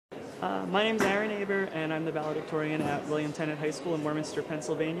My name's Aber, and I'm the valedictorian at William Tennant High School in Warminster,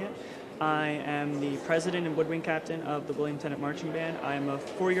 Pennsylvania. I am the president and woodwind captain of the William Tennant Marching Band. I am a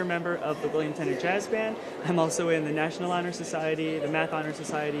four-year member of the William Tennant Jazz Band. I'm also in the National Honor Society, the Math Honor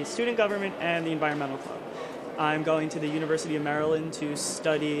Society, Student Government, and the Environmental Club. I'm going to the University of Maryland to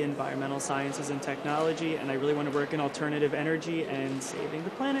study environmental sciences and technology, and I really want to work in alternative energy and saving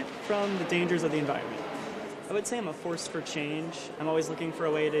the planet from the dangers of the environment. I would say I'm a force for change. I'm always looking for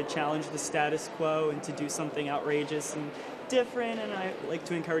a way to challenge the status quo and to do something outrageous and different, and I like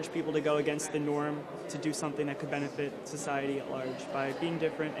to encourage people to go against the norm, to do something that could benefit society at large by being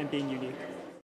different and being unique.